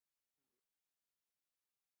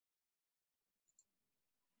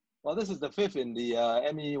Well, this is the fifth in the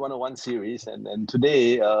ME101 series, and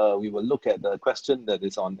today we will look at the question that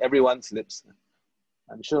is on everyone's lips.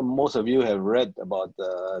 I'm sure most of you have read about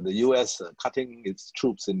the US cutting its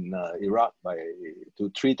troops in Iraq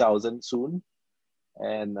to 3,000 soon.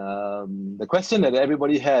 And the question that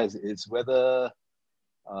everybody has is whether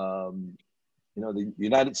the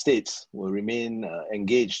United States will remain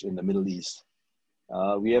engaged in the Middle East.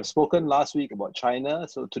 We have spoken last week about China,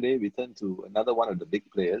 so today we turn to another one of the big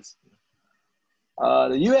players.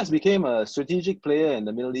 The US became a strategic player in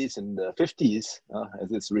the Middle East in the 50s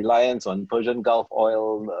as its reliance on Persian Gulf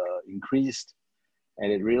oil increased,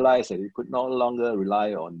 and it realized that it could no longer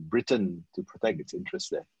rely on Britain to protect its interests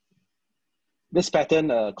there. This pattern,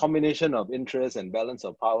 a combination of interest and balance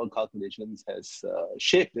of power calculations, has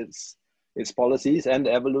shaped its policies and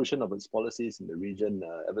the evolution of its policies in the region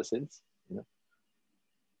ever since.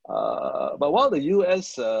 But while the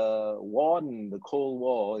US won the Cold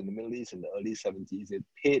War in the Middle East in the early 70s, it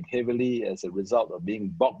paid heavily as a result of being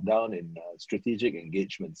bogged down in strategic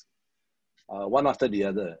engagements, one after the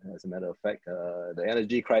other, as a matter of fact. The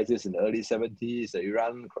energy crisis in the early 70s, the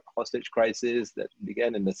Iran hostage crisis that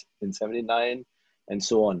began in 79, and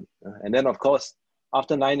so on. And then, of course,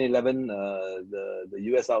 after 9/11, the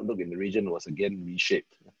US outlook in the region was again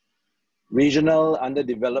reshaped. Regional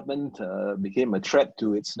underdevelopment became a threat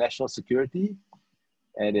to its national security,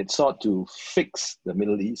 and it sought to fix the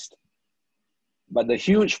Middle East. But the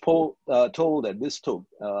huge toll that this took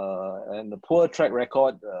and the poor track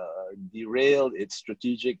record derailed its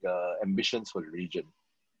strategic ambitions for the region.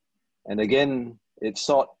 And again, it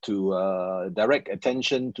sought to direct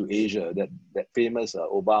attention to Asia, that famous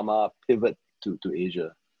Obama pivot to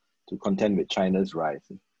Asia to contend with China's rise.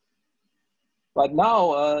 But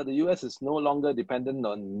now the US is no longer dependent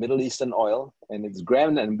on Middle Eastern oil, and its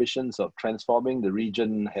grand ambitions of transforming the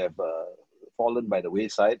region have fallen by the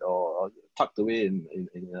wayside or tucked away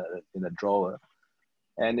in a drawer.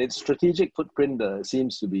 And its strategic footprint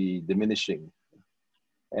seems to be diminishing.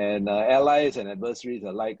 And allies and adversaries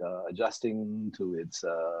are like adjusting to its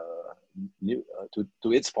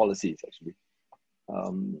to its policies, actually.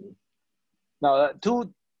 Now,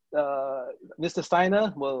 Mr.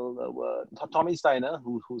 Steiner Tommy Steiner,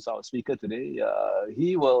 who's our speaker today,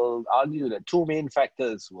 he will argue that two main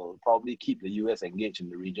factors will probably keep the US engaged in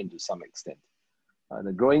the region to some extent.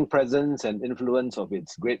 The growing presence and influence of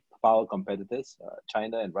its great power competitors,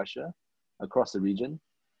 China and Russia, across the region,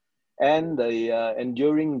 and the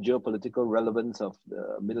enduring geopolitical relevance of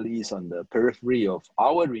the Middle East on the periphery of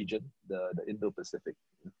our region, the Indo-Pacific.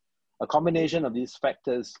 A combination of these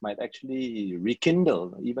factors might actually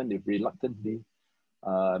rekindle, even if reluctantly,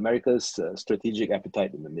 America's strategic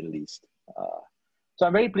appetite in the Middle East. So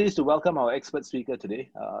I'm very pleased to welcome our expert speaker today,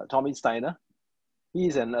 Tommy Steiner.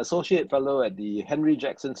 He's an associate fellow at the Henry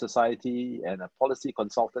Jackson Society and a policy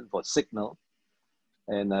consultant for Signal,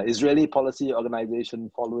 an Israeli policy organization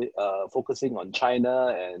focusing on China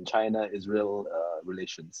and China-Israel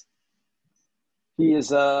relations. He is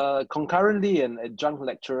concurrently an adjunct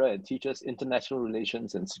lecturer and teaches international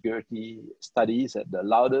relations and security studies at the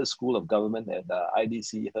Lauder School of Government at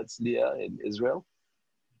IDC Herzliya in Israel.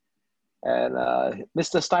 And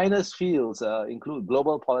Mr. Steiner's fields include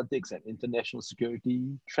global politics and international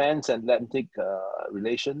security, transatlantic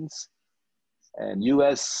relations, and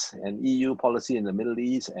US and EU policy in the Middle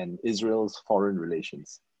East, and Israel's foreign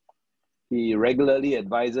relations. He regularly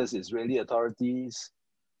advises Israeli authorities,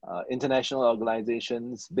 international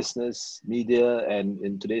organizations, business, media, and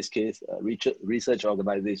in today's case, research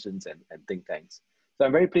organizations and think tanks. So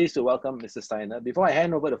I'm very pleased to welcome Mr. Steiner. Before I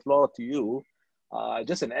hand over the floor to you,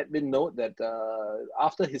 just an admin note that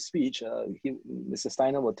after his speech, Mr.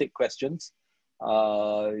 Steiner will take questions.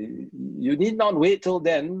 You need not wait till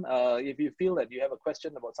then. If you feel that you have a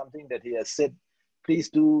question about something that he has said, please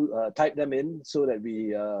do type them in so that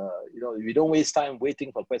we don't waste time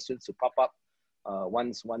waiting for questions to pop up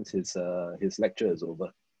once his lecture is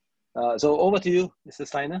over. So over to you, Mr.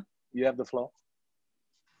 Steiner. You have the floor.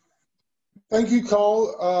 Thank you,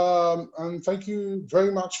 Carl, and thank you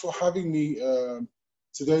very much for having me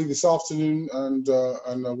today, this afternoon, and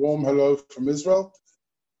a warm hello from Israel.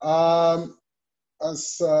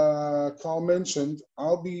 As Carl mentioned,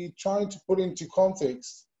 I'll be trying to put into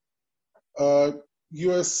context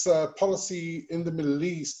US policy in the Middle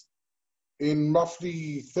East in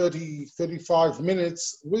roughly 35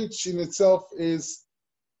 minutes, which in itself is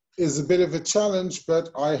a bit of a challenge, but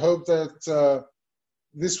I hope that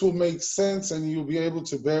this will make sense and you'll be able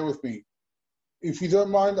to bear with me. If you don't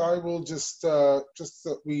mind, I will just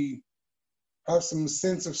that we have some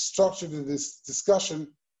sense of structure to this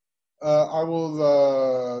discussion. I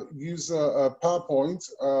will use a PowerPoint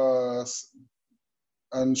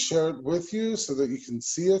and share it with you so that you can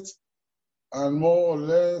see it and more or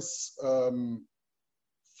less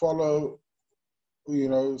follow,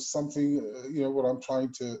 something, what I'm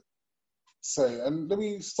trying to say. And let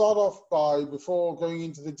me start off by, before going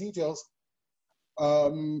into the details,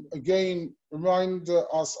 again, remind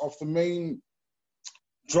us of the main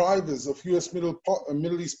drivers of US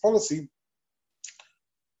Middle East policy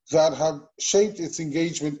that have shaped its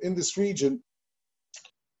engagement in this region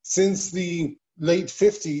since the late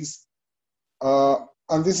 50s.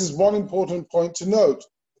 And this is one important point to note.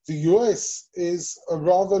 The US is a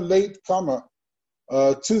rather late comer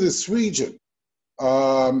to this region.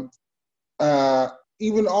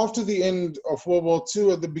 Even after the end of World War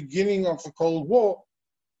II, at the beginning of the Cold War,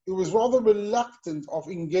 it was rather reluctant of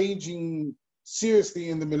engaging seriously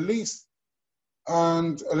in the Middle East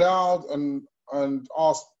and allowed and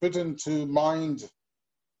asked Britain to mind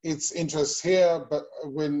its interests here. But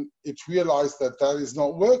when it realized that that is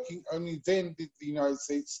not working, only then did the United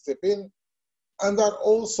States step in. And that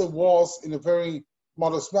also was in a very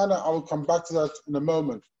modest manner. I will come back to that in a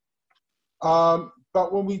moment.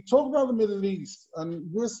 But when we talk about the Middle East and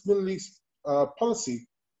US Middle East policy,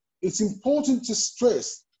 it's important to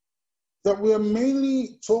stress that we are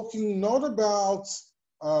mainly talking not about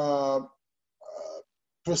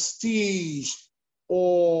prestige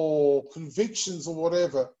or convictions or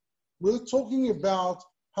whatever. We're talking about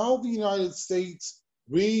how the United States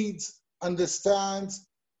reads, understands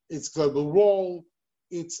its global role,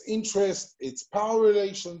 its interest, its power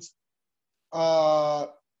relations,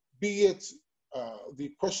 be it the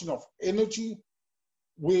question of energy,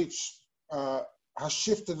 which has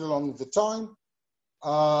shifted along the time,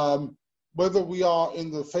 whether we are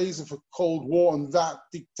in the phase of a Cold War and that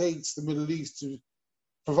dictates the Middle East to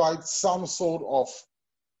provide some sort of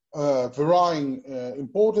varying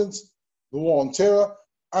importance, the war on terror.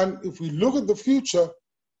 And if we look at the future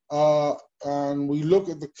and we look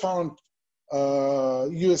at the current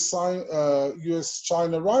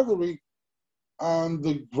US-China rivalry and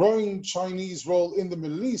the growing Chinese role in the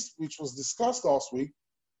Middle East, which was discussed last week,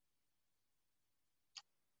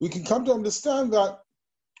 we can come to understand that,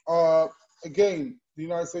 again, the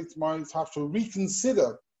United States might have to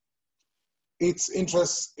reconsider its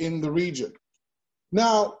interests in the region.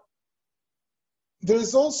 Now,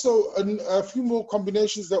 there's also a few more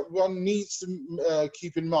combinations that one needs to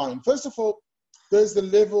keep in mind. First of all, there's the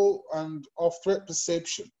level of threat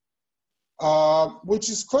perception, which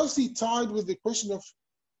is closely tied with the question of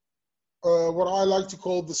what I like to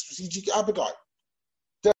call the strategic appetite.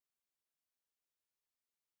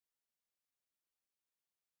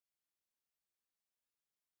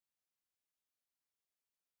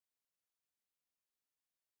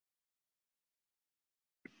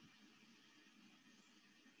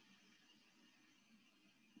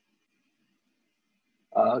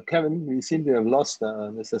 Kevin, we seem to have lost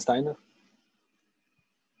Mr. Steiner.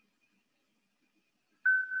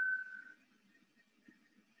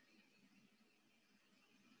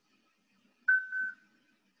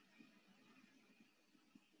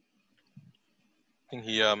 I think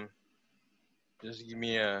he just give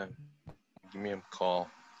me a call.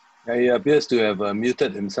 He appears to have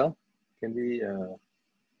muted himself. Can we?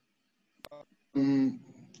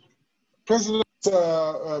 President,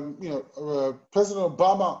 President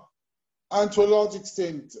Obama, and to a large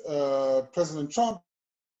extent, President Trump,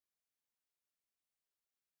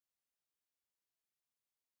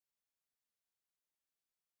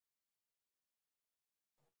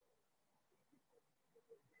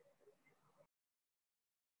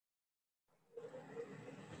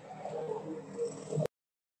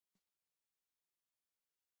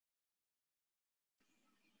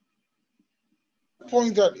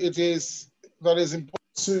 point that is important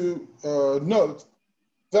to note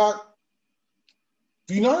that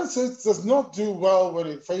the United States does not do well when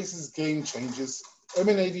it faces game changes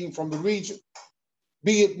emanating from the region,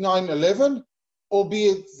 be it 9/11 or be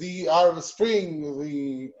it the Arab Spring,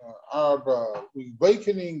 the Arab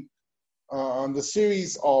awakening, and the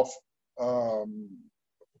series of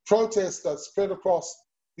protests that spread across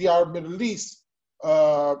the Arab Middle East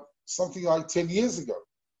something like 10 years ago.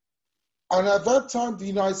 And at that time, the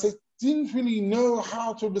United States didn't really know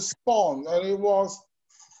how to respond, and it was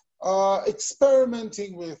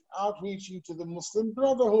experimenting with outreaching to the Muslim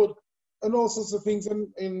Brotherhood and all sorts of things. And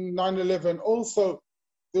in 9/11 also,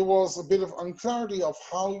 there was a bit of unclarity of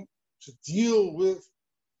how to deal with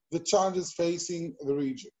the challenges facing the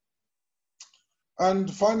region. And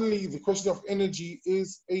finally, the question of energy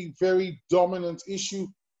is a very dominant issue,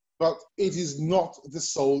 but it is not the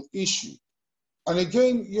sole issue. And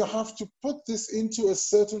again, you have to put this into a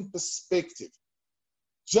certain perspective.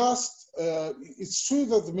 It's true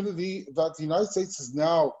that the United States is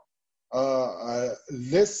now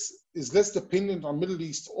less dependent on Middle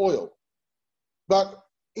East oil, but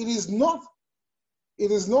it is not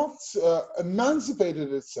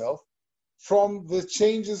emancipated itself from the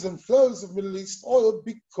changes and flows of Middle East oil,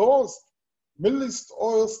 because Middle East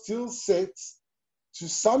oil still sets, to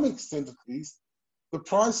some extent at least, the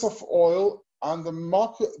price of oil and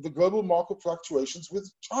the global market fluctuations, which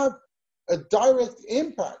have a direct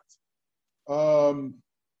impact on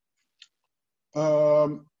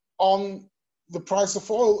the price of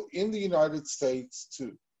oil in the United States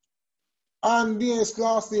too. And yes,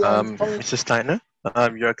 lastly, Mr. Steiner,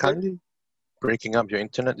 you're kindly breaking up. Your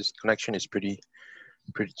internet connection is pretty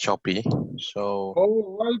choppy. So.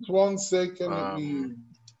 All right, 1 second.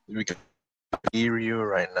 We can hear you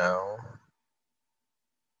right now.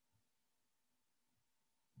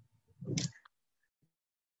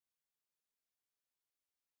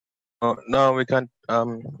 Oh, no, we can't.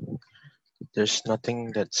 There's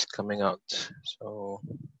nothing that's coming out. So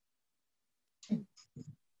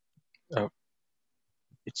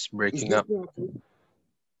it's breaking up.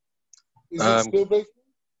 Is it still breaking?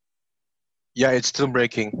 Yeah, it's still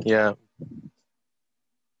breaking. Yeah.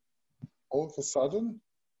 All of a sudden.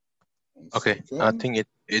 Okay, I think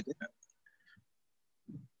it's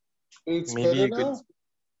maybe better you now.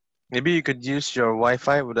 Maybe you could use your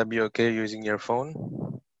Wi-Fi. Would that be okay using your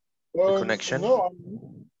phone? The connection? No,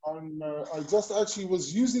 I just actually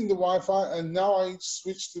was using the Wi-Fi, and now I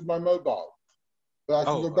switched to my mobile. But I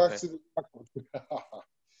can go back to the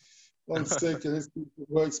 1 second. Let's see if it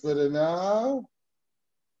works better now.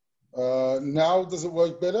 Now, does it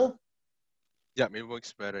work better? Yeah, it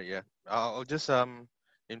works better. Yeah, I'll just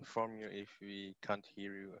inform you if we can't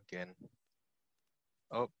hear you again.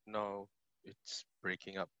 Oh no, it's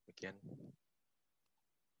breaking up again.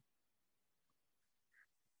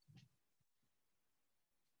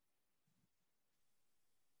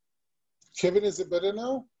 Kevin, is it better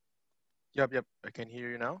now? Yep, I can hear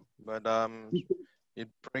you now, but it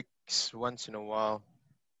breaks once in a while.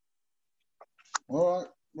 All right.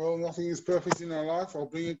 Well, nothing is perfect in our life. I'll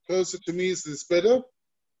bring it closer to me. Is this better?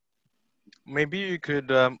 Maybe you could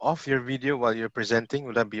off your video while you're presenting.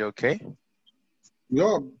 Would that be okay?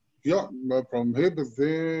 Yeah, no problem here. But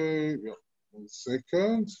there, 1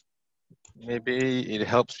 second. Maybe it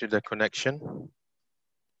helps with the connection.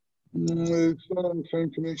 It's not on the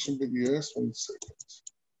same connection, but yes, 1 second.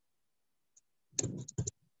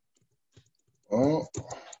 Oh,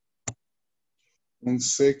 1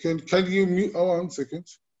 second. Can you mute? Oh, 1 second.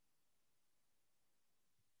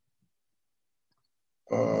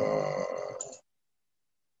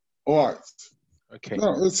 All right. Okay.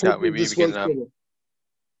 No, let's hope maybe this we can. works better.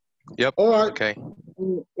 Yep. All right. Okay.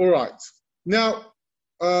 All right. Now,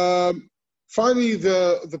 finally,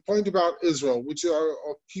 the point about Israel, which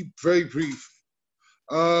I'll keep very brief.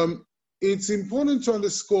 It's important to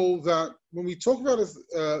underscore that when we talk about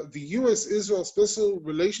the U.S.-Israel special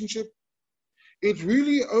relationship, it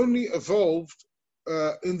really only evolved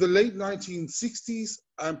in the late 1960s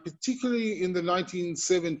and particularly in the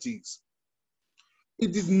 1970s.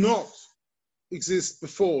 It did not exist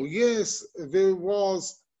before. Yes, there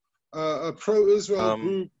was a pro-Israel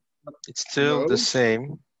group. It's still the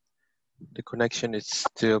same. The connection is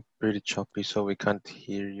still pretty choppy, so we can't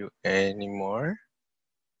hear you anymore.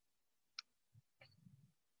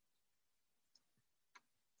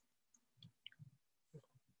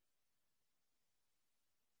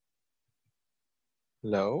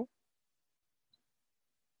 Hello?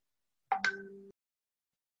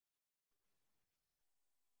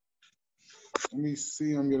 Let me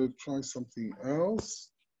see, I'm going to try something else.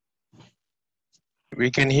 We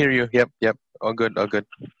can hear you. Yep. All good.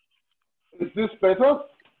 Is this better?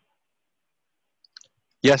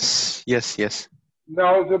 Yes.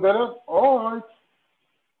 Now is it better? All right.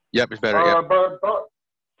 Yep, it's better. Yeah.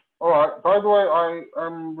 All right. By the way, I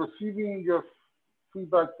am receiving your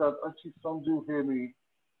feedback that actually some do hear me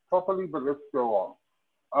properly, but let's go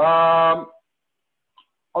on.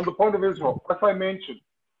 On the point of Israel, as I mentioned,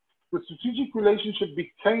 the strategic relationship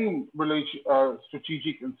became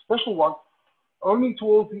strategic and special one only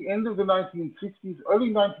towards the end of the 1960s, early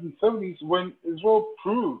 1970s, when Israel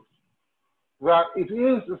proved that it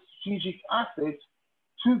is a strategic asset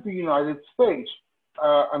to the United States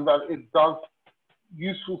and that it does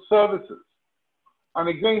useful services. And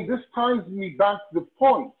again, this ties me back to the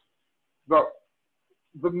point that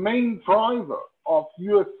the main driver of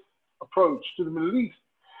US approach to the Middle East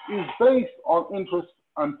is based on interest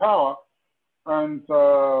and power. And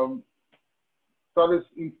that is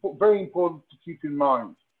very important to keep in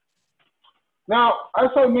mind. Now, as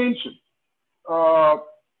I mentioned,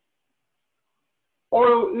 oil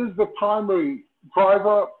is the primary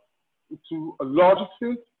driver to a large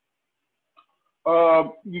extent.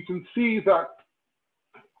 You can see that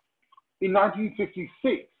in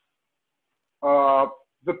 1956,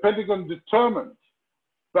 the Pentagon determined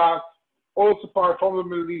that oil supply from the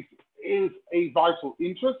Middle East is a vital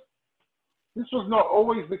interest. This was not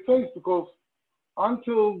always the case because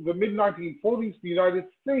until the mid-1940s, the United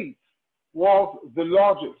States was the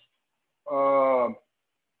largest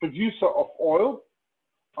producer of oil.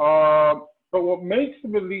 But what makes the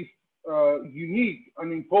Middle East unique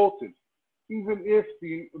and important, even if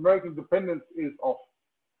the American dependence is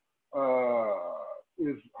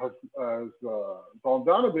has gone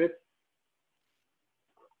down a bit,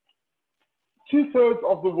 2/3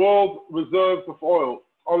 of the world's reserves of oil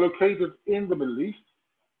are located in the Middle East,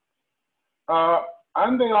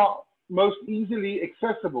 and they are most easily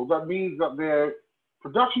accessible. That means that their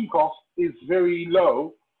production cost is very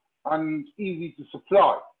low and easy to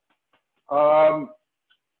supply.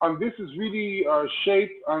 And this is really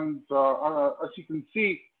shaped, and as you can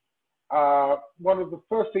see, one of the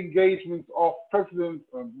first engagements of President,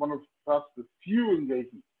 one of perhaps the few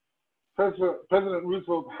engagements President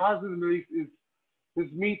Roosevelt has in the Middle East is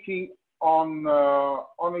his meeting on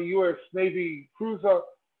a U.S. Navy cruiser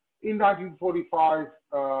in 1945,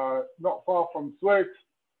 not far from Suez,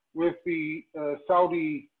 with the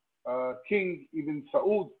Saudi King Ibn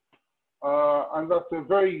Saud, and that's a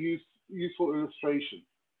very useful illustration.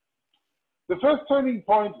 The first turning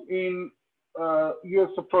point in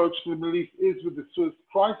U.S. approach to the Middle East is with the Suez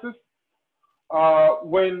Crisis,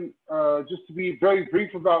 when, just to be very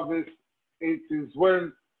brief about this, it is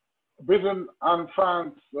when Britain and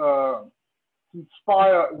France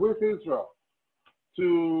conspire with Israel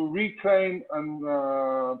to reclaim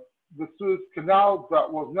the Suez Canal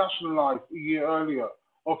that was nationalized a year earlier,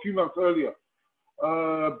 or a few months earlier,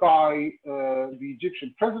 by the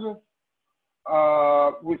Egyptian president,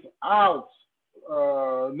 without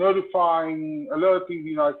alerting the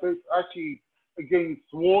United States, actually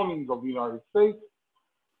against warnings of the United States,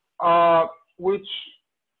 which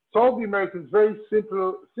told the Americans very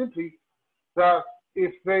simply that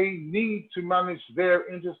if they need to manage their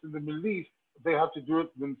interest in the Middle East, they have to do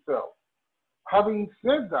it themselves. Having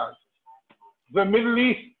said that, the Middle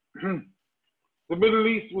East,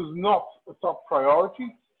 was not a top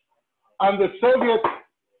priority, and the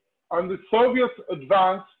Soviets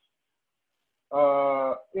advanced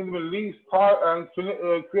in the Middle East and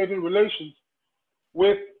created relations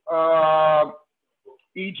with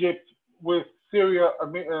Egypt, with Syria,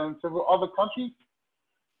 and several other countries,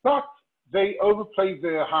 but they overplayed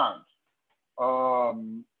their hand.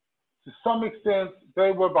 To some extent,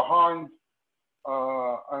 they were behind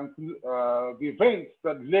the events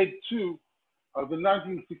that led to the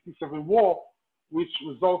 1967 war, which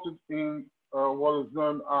resulted in what is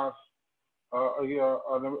known as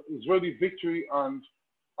an Israeli victory and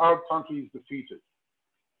Arab countries defeated.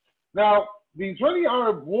 Now, the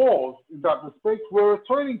Israeli-Arab wars, in that respect, were a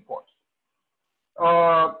turning point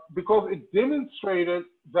because it demonstrated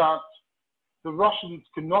that the Russians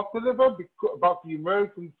could not deliver, but the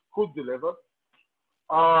Americans could deliver,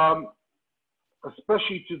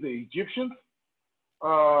 especially to the Egyptians,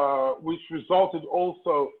 which resulted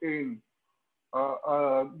also in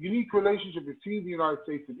a unique relationship between the United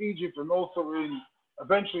States and Egypt, and also in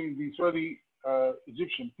eventually in the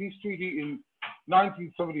Israeli-Egyptian peace treaty in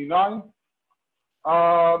 1979.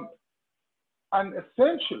 And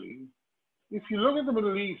essentially, if you look at the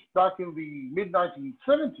Middle East back in the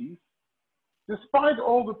mid-1970s, despite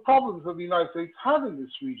all the problems that the United States had in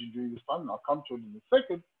this region during this time, and I'll come to it in a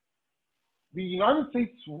second, the United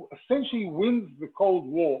States essentially wins the Cold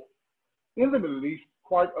War in the Middle East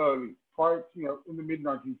quite early, in the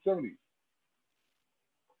mid-1970s.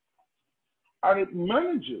 And it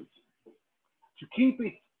manages to keep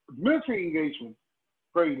its military engagement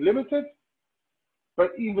very limited,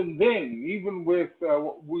 but even then, even with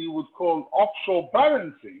what we would call offshore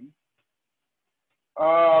balancing,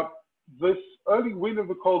 this early win of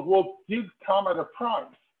the Cold War did come at a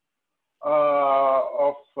price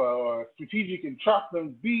of strategic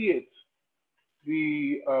entrapment, be it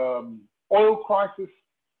the oil crisis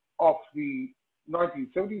of the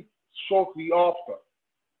 1970s, shortly after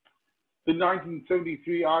the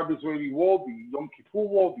 1973 Arab-Israeli War, the Yom Kippur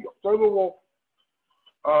War, the October War,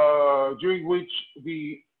 during which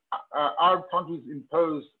the Arab countries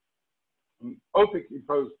OPEC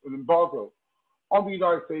imposed an embargo on the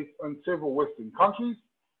United States and several Western countries.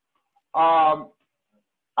 And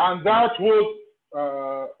that would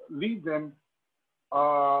lead them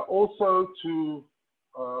also to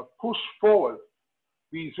push forward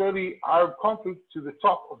the Israeli-Arab conflict to the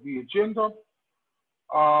top of the agenda,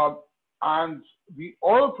 and the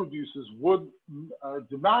oil producers would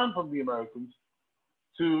demand from the Americans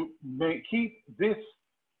to keep this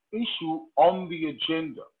issue on the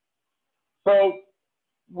agenda. So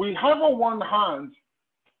we have on one hand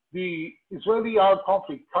the Israeli-Arab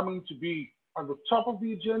conflict coming to be at the top of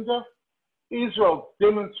the agenda. Israel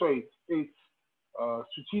demonstrates its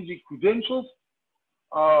strategic credentials.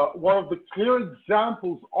 One of the clear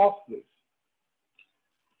examples of this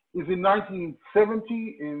is in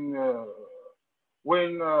 1970,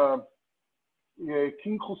 when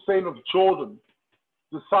King Hussein of Jordan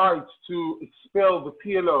decides to expel the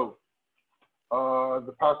PLO,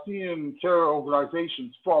 the Palestinian terror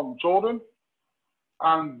organizations, from Jordan,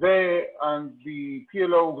 and the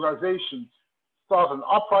PLO organizations start an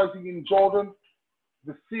uprising in Jordan.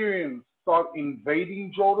 The Syrians start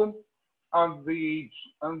invading Jordan, and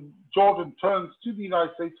Jordan turns to the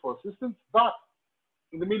United States for assistance. But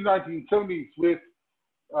in the mid-1970s, with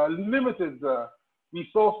limited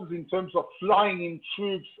resources in terms of flying in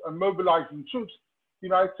troops and mobilizing troops, the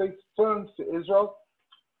United States turns to Israel,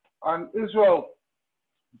 and Israel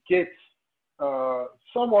gets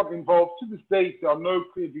somewhat involved. To this day, there are no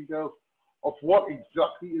clear details of what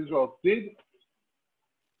exactly Israel did,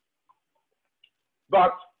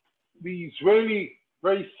 but the Israeli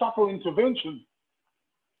very subtle intervention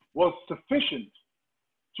was sufficient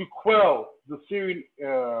to quell the Syrian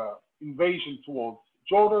invasion towards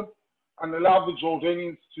Jordan and allow the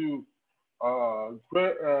Jordanians to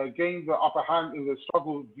gain the upper hand in the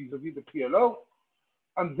struggle vis-a-vis the PLO.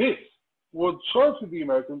 And this would show to the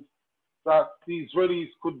Americans that the Israelis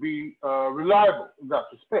could be reliable in that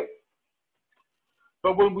respect.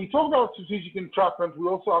 But when we talk about strategic entrapment, we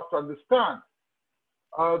also have to understand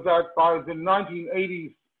that by the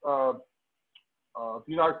 1980s, the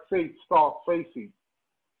United States starts facing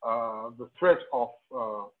the threat of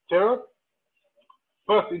terror.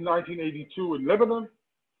 First in 1982 in Lebanon.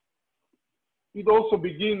 It also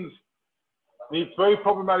begins its very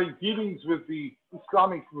problematic dealings with the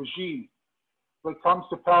Islamic regime that comes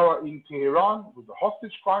to power in Tehran with the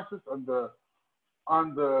hostage crisis and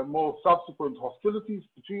the more subsequent hostilities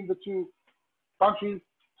between the two countries.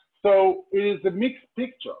 So it is a mixed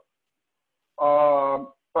picture,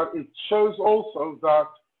 but it shows also that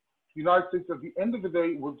the United States at the end of the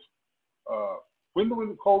day would win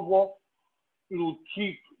the Cold War. It will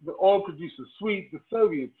keep the oil producers sweet, the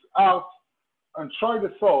Soviets out, and try to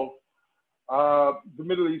solve the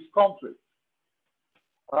Middle East conflict.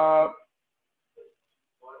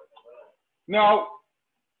 Now,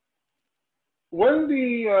 when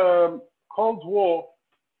the Cold War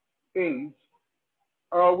ends,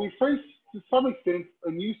 we face to some extent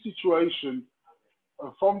a new situation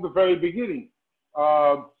from the very beginning.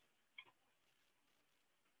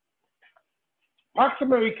 Pax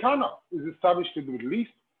Americana is established in the Middle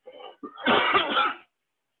East,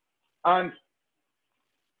 and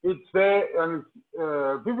it's there and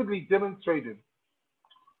it's vividly demonstrated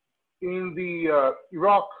in the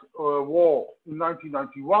Iraq war in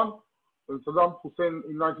 1991, when Saddam Hussein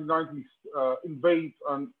in 1990 invades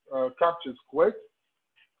and captures Kuwait,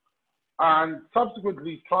 and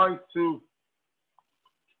subsequently tries to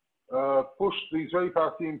push the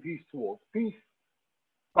Israeli-Palestinian peace towards peace,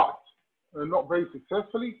 but not very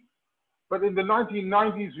successfully. But in the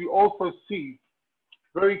 1990s, we also see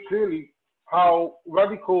very clearly how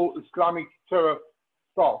radical Islamic terror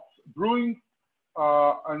starts brewing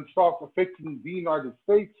and starts affecting the United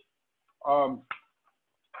States.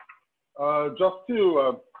 Just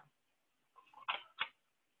to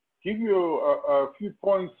give you a few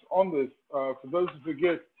points on this, for those who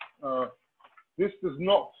forget, this does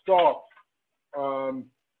not start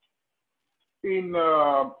in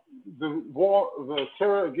the war, the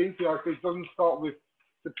terror against the United States doesn't start with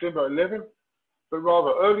September 11th, but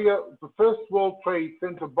rather earlier. The first World Trade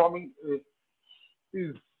Center bombing is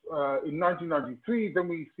in 1993. Then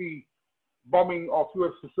we see bombing of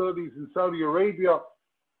US facilities in Saudi Arabia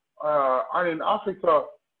and in Africa,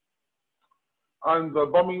 and the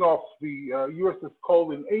bombing of the USS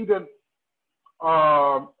Cole in Aden.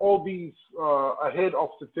 All these ahead of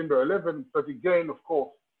September 11th, but again, of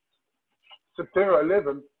course, September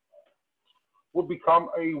 11th would become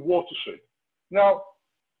a watershed. Now,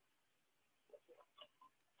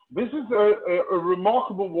 this is a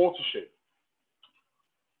remarkable watershed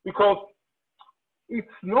because it's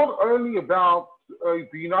not only about the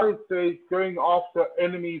United States going after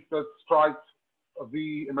enemies that strike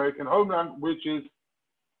the American homeland, which is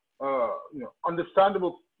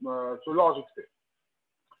understandable to a large extent.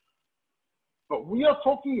 But we are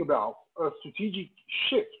talking about a strategic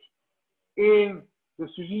shift in the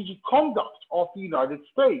strategic conduct of the United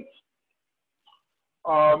States.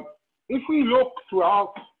 If we look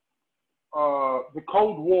throughout the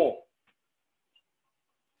Cold War,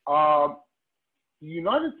 the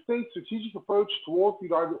United States' strategic approach towards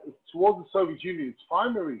the Soviet Union, its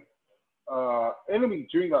primary enemy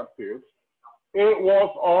during that period, it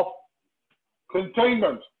was of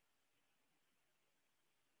containment.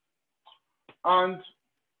 And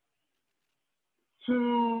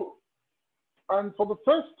for the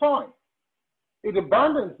first time, it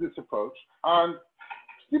abandons this approach and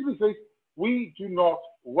simply says, we do not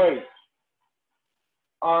wait.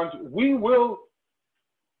 And we will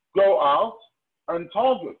go out and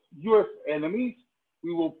target US enemies.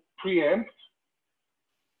 We will preempt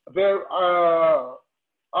their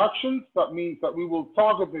actions. That means that we will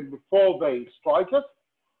target them before they strike us.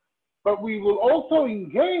 But we will also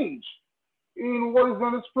engage in what is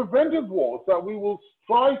known as preventive wars, that we will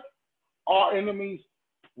strike our enemies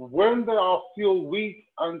when they are still weak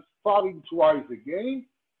and starting to rise again.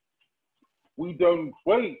 We don't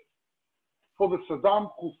wait for the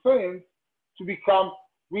Saddam Hussein to become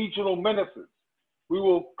regional menaces. We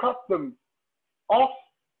will cut them off,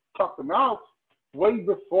 cut them out way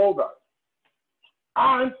before that.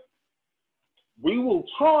 And we will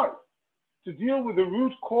try to deal with the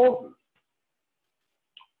root causes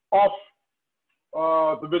of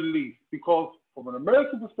the Middle East, because from an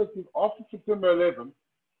American perspective, after September 11,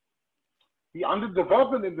 the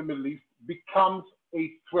underdevelopment in the Middle East becomes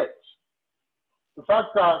a threat. The fact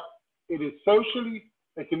that it is socially,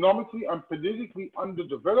 economically, and politically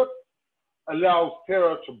underdeveloped allows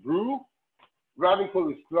terror to brew, radical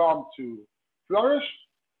Islam to flourish.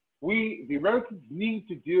 We, the Americans, need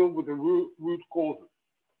to deal with the root causes.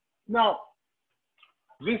 Now,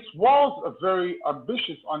 this was a very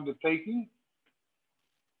ambitious undertaking,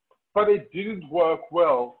 but it didn't work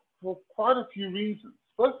well for quite a few reasons.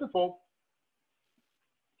 First of all,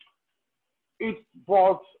 it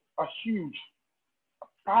was a huge,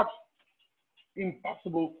 perhaps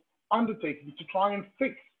impossible undertaking to try and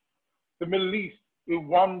fix the Middle East in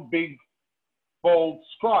one big, bold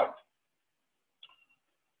stride.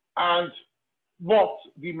 And what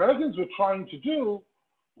the Americans were trying to do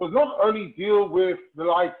was not only deal with the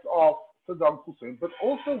likes of Saddam Hussein, but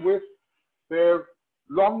also with their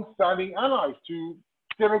long-standing allies to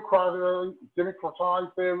democratize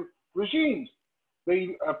their regimes.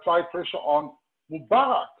 They applied pressure on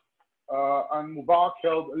Mubarak, and Mubarak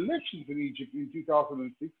held elections in Egypt in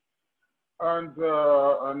 2006 and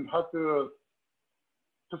had to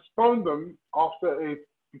postpone them after it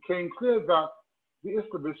became clear that the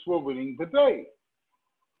Islamists were winning the day.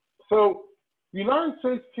 So the United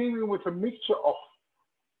States came in with a mixture of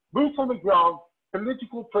boots on the ground,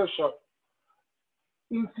 political pressure,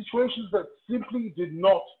 in situations that simply did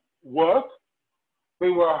not work. They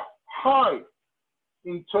were high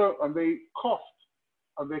in terms, and their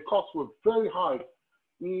costs were very high,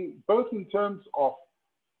 both in terms of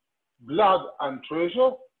blood and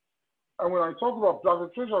treasure. And when I talk about blood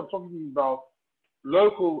and treasure, I'm talking about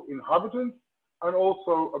local inhabitants and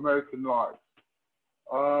also American lives.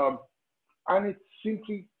 And it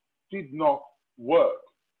simply did not work.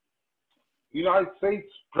 The United States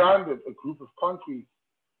branded a group of countries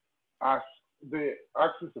as the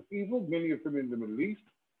axis of evil, many of them in the Middle East: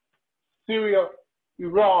 Syria,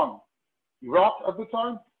 Iran, Iraq at the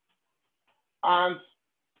time, and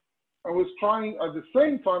was trying at the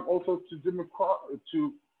same time also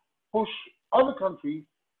to push other countries,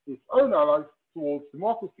 its own allies, towards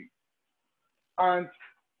democracy. And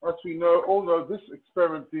as we know, although this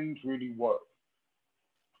experiment didn't really work.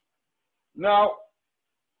 Now,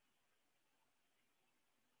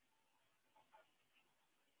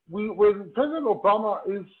 when President Obama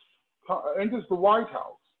enters the White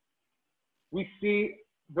House, we see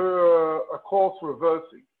a course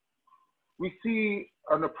reversing. We see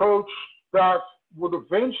an approach that would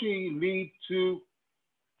eventually lead to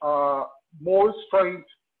more restraint,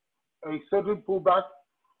 a certain pullback,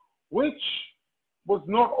 which was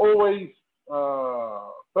not always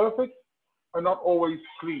perfect and not always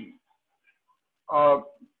clean.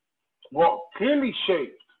 What clearly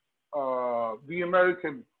shaped the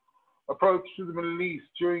American approach to the Middle East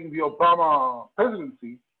during the Obama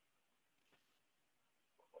presidency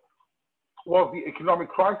was the economic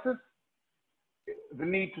crisis, the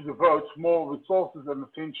need to devote more resources and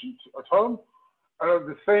attention at home, and at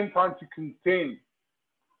the same time to contend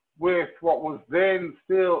with what was then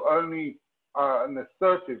still only an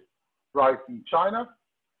assertive rise in China.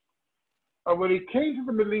 And when it came to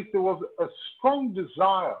the Middle East, there was a strong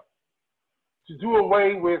desire to do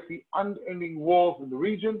away with the unending wars in the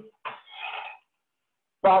region.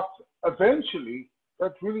 But eventually,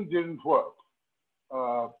 that really didn't work.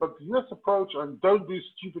 But the US approach on don't do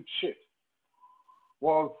stupid shit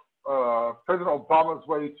was President Obama's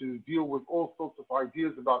way to deal with all sorts of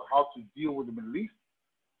ideas about how to deal with the Middle East.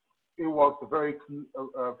 It was a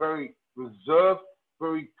very reserved,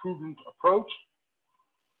 very prudent approach.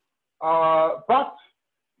 But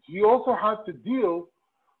he also had to deal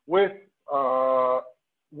with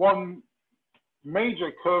one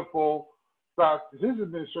major curveball that his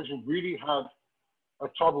administration really had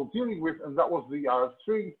trouble dealing with, and that was the Arab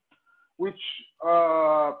Spring, which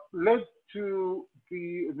led to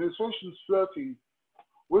the administration's flirting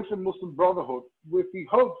with the Muslim Brotherhood with the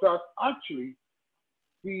hope that actually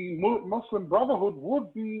the Muslim Brotherhood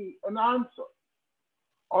would be an answer.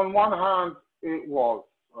 On one hand, it was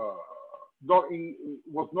not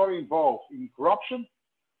involved in corruption.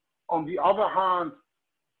 On the other hand,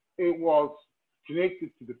 it was connected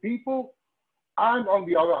to the people. And on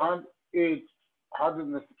the other hand, it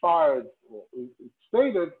hadn't aspired, or it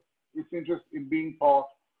stated its interest in being part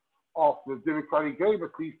of the democratic game,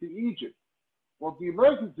 at least in Egypt. What the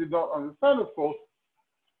Americans did not understand, of course,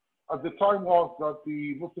 at the time was that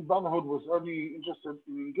the Muslim Brotherhood was only interested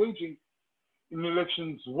in engaging in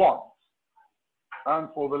elections once, and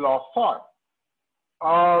for the last time.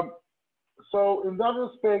 So in that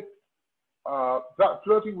respect, that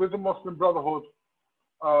flirting with the Muslim Brotherhood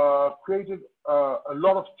created a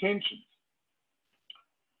lot of tensions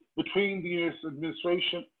between the US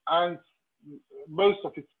administration and most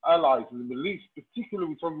of its allies in the Middle East, particularly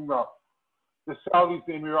we're talking about the Saudis,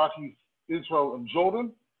 the Emiratis, Israel, and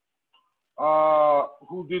Jordan,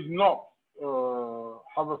 who did not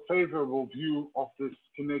have a favorable view of this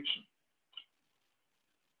connection.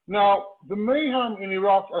 Now, the mayhem in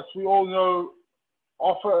Iraq, as we all know,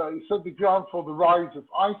 set the ground for the rise of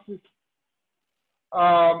ISIS.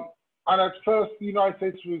 And at first, the United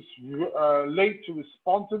States was late to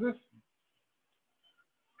respond to this.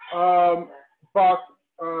 But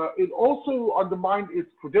it also undermined its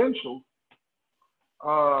credentials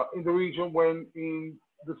in the region when in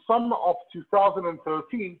the summer of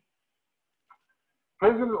 2013,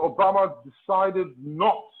 President Obama decided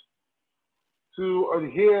not to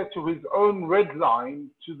adhere to his own red line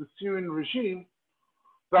to the Syrian regime,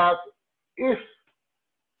 that if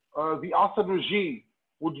the Assad regime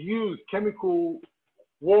would use chemical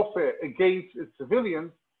warfare against its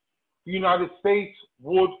civilians, the United States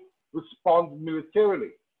would respond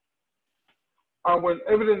militarily. And when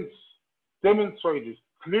evidence demonstrated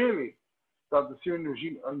clearly that the Syrian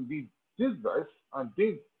regime indeed did this and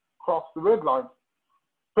did cross the red line,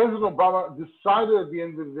 President Obama decided at the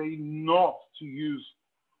end of the day not to use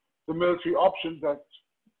the military option that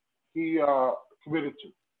he committed to.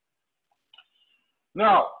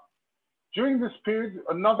 Now, during this period,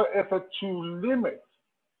 another effort to limit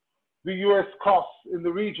the US costs in the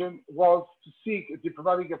region was to seek a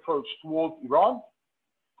diplomatic approach towards Iran.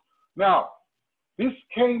 Now, this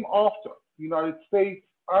came after the United States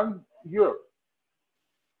and Europe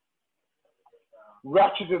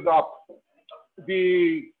ratcheted up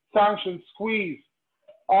the sanction squeeze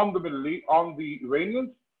on the Middle East, on the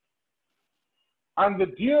Iranians, and the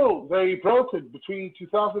deal they brokered between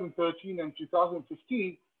 2013 and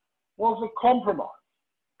 2015 was a compromise.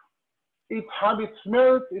 It had its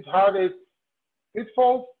merits, it had its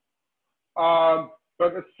pitfalls,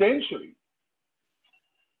 but essentially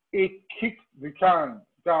it kicked the can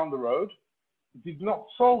down the road. It did not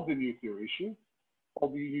solve the nuclear issue or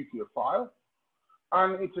the nuclear file,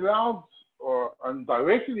 and it allowed and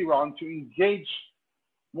directed Iran to engage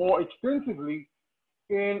more extensively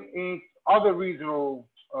in its other regional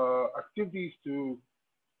activities to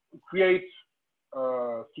create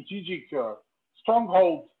strategic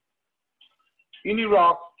strongholds in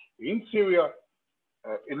Iraq, in Syria,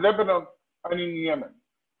 in Lebanon, and in Yemen.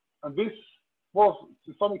 And this was,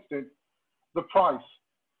 to some extent, the price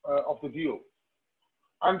of the deal.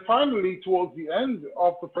 And finally, towards the end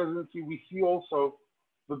of the presidency, we see also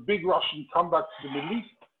the big Russian comeback to the Middle East,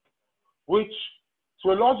 which,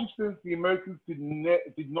 to a large extent, the Americans did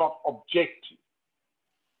not object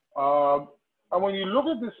to. And when you look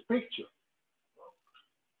at this picture,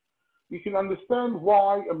 you can understand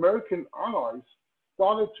why American allies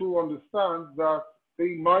started to understand that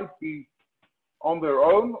they might be on their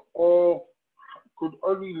own or could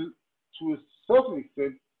only, to a certain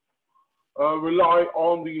extent, rely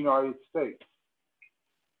on the United States.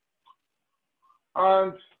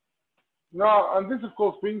 And now, and this of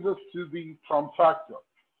course brings us to the Trump factor.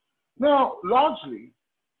 Now, largely,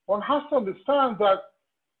 one has to understand that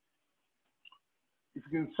if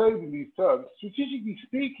you can say it in these terms, strategically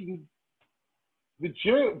speaking,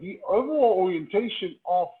 the overall orientation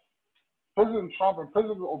of President Trump and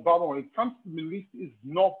President Obama when it comes to the Middle East is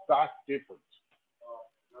not that different.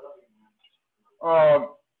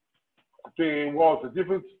 There was a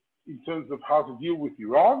difference in terms of how to deal with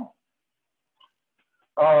Iran,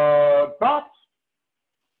 but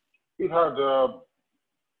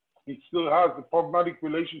it still has a problematic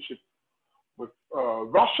relationship with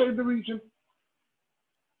Russia in the region.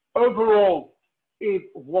 Overall, it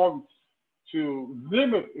wants to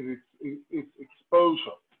limit its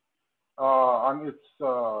exposure and its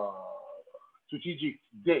strategic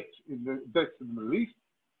debt in the Middle East.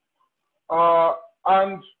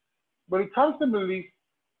 And when it comes to the Middle East,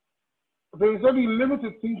 there is only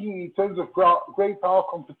limited thinking in terms of great power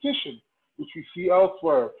competition, which we see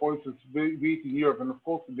elsewhere, for instance, be it in Europe and of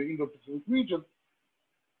course in the Indo-Pacific region.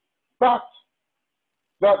 But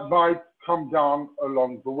that might come down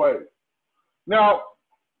along the way. Now,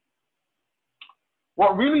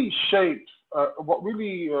 what really shapes,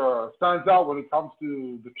 stands out when it comes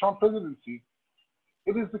to the Trump presidency,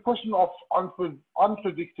 it is the question of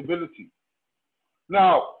unpredictability.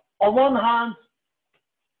 Now, on one hand,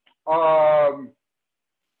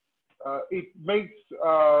 it makes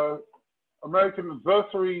American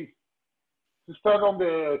adversaries to stand on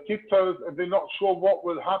their tiptoes and they're not sure what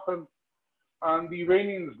will happen. And the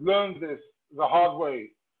Iranians learned this the hard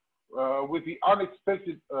way with the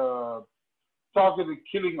unexpected targeted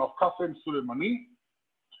killing of Qasem Soleimani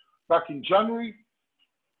back in January.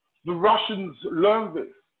 The Russians learned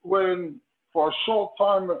this when, for a short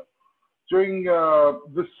time during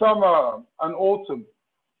the summer and autumn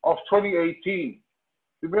of 2018,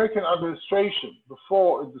 the American administration,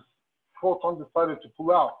 before Trump decided to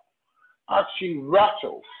pull out, actually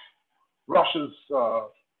rattled Russia's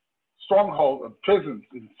stronghold and presence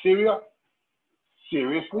in Syria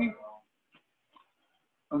seriously.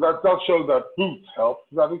 And that does show that boots help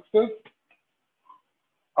to that extent.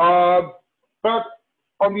 But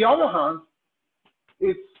on the other hand,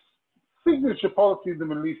 its signature policy in the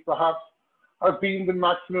Middle East perhaps has been the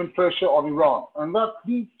maximum pressure on Iran. And that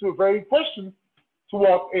leads to a very question, to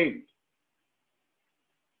what end?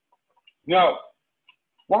 Now,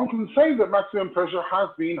 one can say that maximum pressure has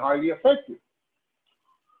been highly effective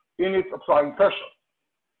in its applying pressure,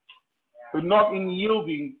 but not in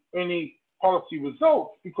yielding any policy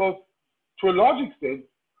results, because to a large extent,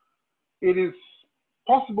 it is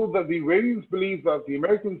possible that the Iranians believe that the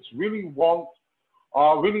Americans really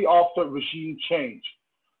are really after regime change.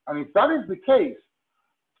 And if that is the case,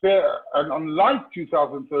 and unlike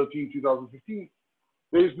 2013, 2015,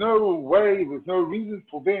 there's no way, there's no reason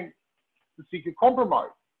for them to seek a compromise,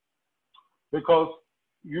 because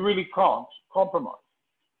you really can't compromise.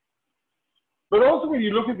 But also when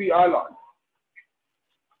you look at the allies,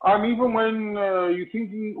 and even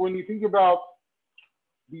when you think about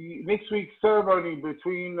the next week's ceremony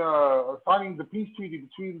between signing the peace treaty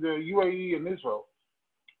between the UAE and Israel,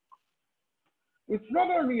 it's not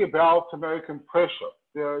only about American pressure.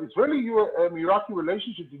 The Israeli-Iraqi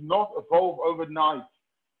relationship did not evolve overnight.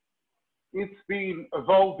 It's been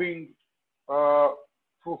evolving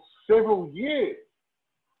for several years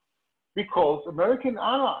because American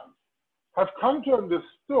allies have come to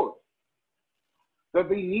understand that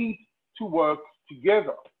they need to work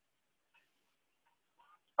together.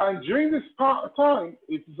 And during this time,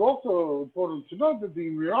 it is also important to note that the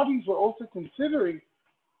Emiratis were also considering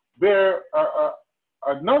their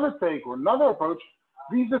another take or another approach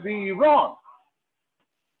vis-a-vis Iran.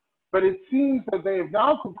 But it seems that they have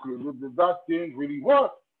now concluded that that didn't really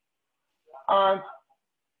work. And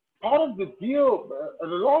part of the deal,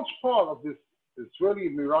 and a large part of this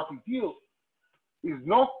Israeli-Emirati deal is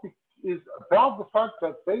about the fact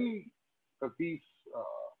that these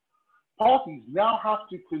parties now have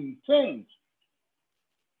to contend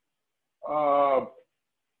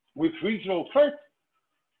with regional threats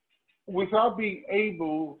without being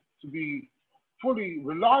able to be fully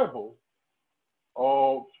reliable,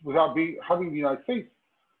 or without having the United States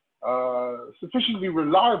sufficiently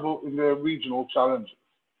reliable in their regional challenges.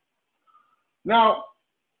 Now,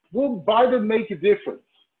 will Biden make a difference?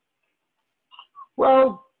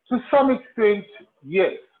 Well, to some extent,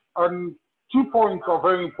 yes. And 2 points are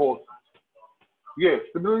very important. Yes,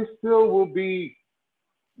 the Middle East still will be,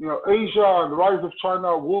 Asia and the rise of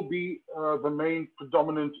China will be the main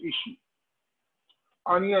predominant issue.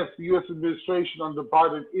 And yes, the US administration under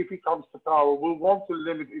Biden, if he comes to power, will want to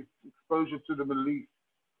limit its exposure to the Middle East.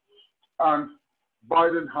 And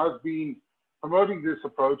Biden has been promoting this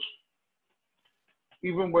approach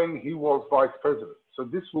even when he was vice president. So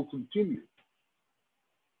this will continue.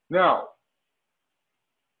 Now,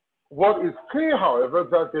 What is clear, however,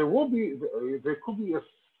 that there could be a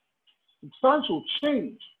substantial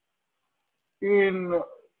change in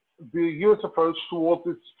the US approach towards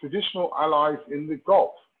its traditional allies in the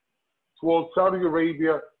Gulf, towards Saudi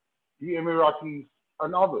Arabia, the Emiratis,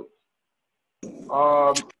 and others.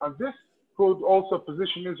 And this could also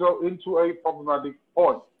position Israel into a problematic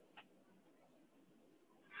point.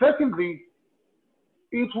 Secondly,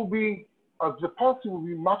 it will be, the policy will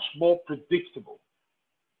be much more predictable.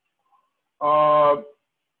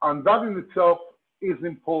 And that in itself is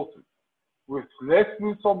important. With less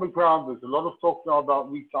boots on the ground, there's a lot of talk now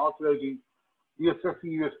about recalculating,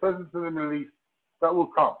 reassessing US presence in the Middle East. That will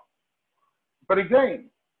come. But again,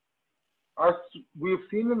 as we have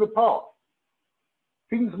seen in the past,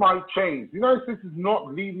 things might change. The United States is not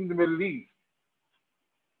leaving the Middle East,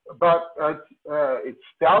 but it's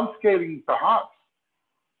downscaling perhaps,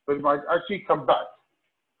 but it might actually come back.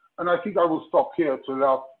 And I think I will stop here to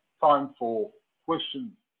allow time for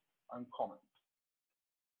questions and comments.